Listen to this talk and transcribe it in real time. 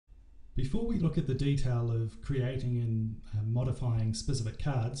Before we look at the detail of creating and modifying specific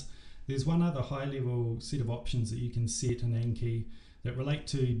cards, there's one other high-level set of options that you can set in Anki that relate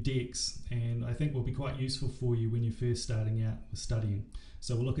to decks, and I think will be quite useful for you when you're first starting out with studying.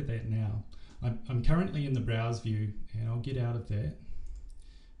 So we'll look at that now. I'm currently in the browse view, and I'll get out of that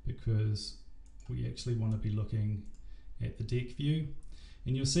because we actually want to be looking at the deck view.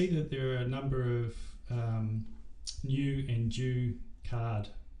 And you'll see that there are a number of new and due card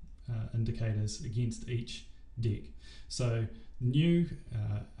indicators against each deck. So new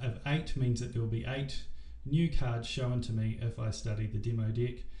of 8 means that there will be 8 new cards shown to me if I study the demo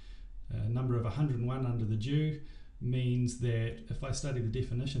deck. A number of 101 under the due means that if I study the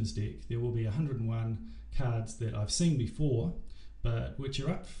definitions deck, there will be 101 cards that I've seen before, but which are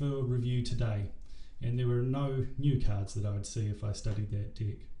up for review today. And there were no new cards that I would see if I studied that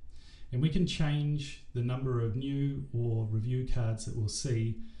deck. And we can change the number of new or review cards that we'll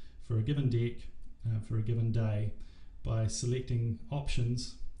see for a given deck for a given day by selecting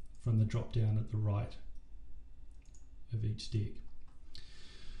options from the drop down at the right of each deck.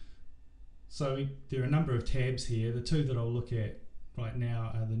 So there are a number of tabs here. The two that I'll look at right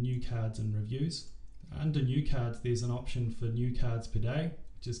now are the new cards and reviews. Under new cards, there's an option for new cards per day,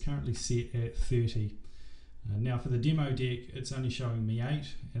 which is currently set at 30. Now for the demo deck, it's only showing me 8,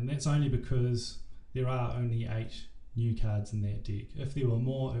 and that's only because there are only 8 new cards in that deck. If there were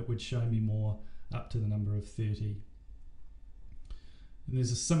more, it would show me more, up to the number of 30. And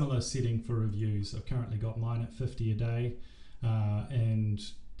there's a similar setting for reviews. I've currently got mine at 50 a day, and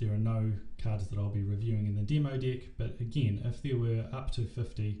there are no cards that I'll be reviewing in the demo deck, but again, if there were up to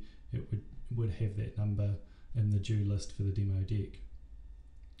 50, it would have that number in the due list for the demo deck.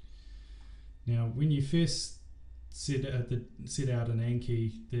 Now, when you first set out an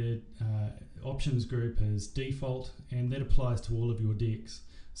Anki, the options group is default, and that applies to all of your decks.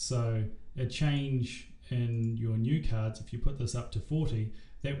 So a change in your new cards, if you put this up to 40,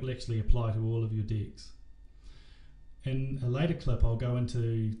 that will actually apply to all of your decks. In a later clip, I'll go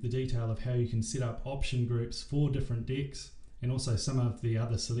into the detail of how you can set up option groups for different decks, and also some of the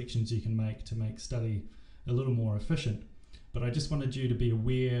other selections you can make to make study a little more efficient. But I just wanted you to be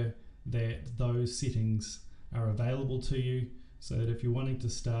aware that those settings are available to you, so that if you're wanting to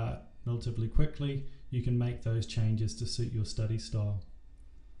start relatively quickly, you can make those changes to suit your study style.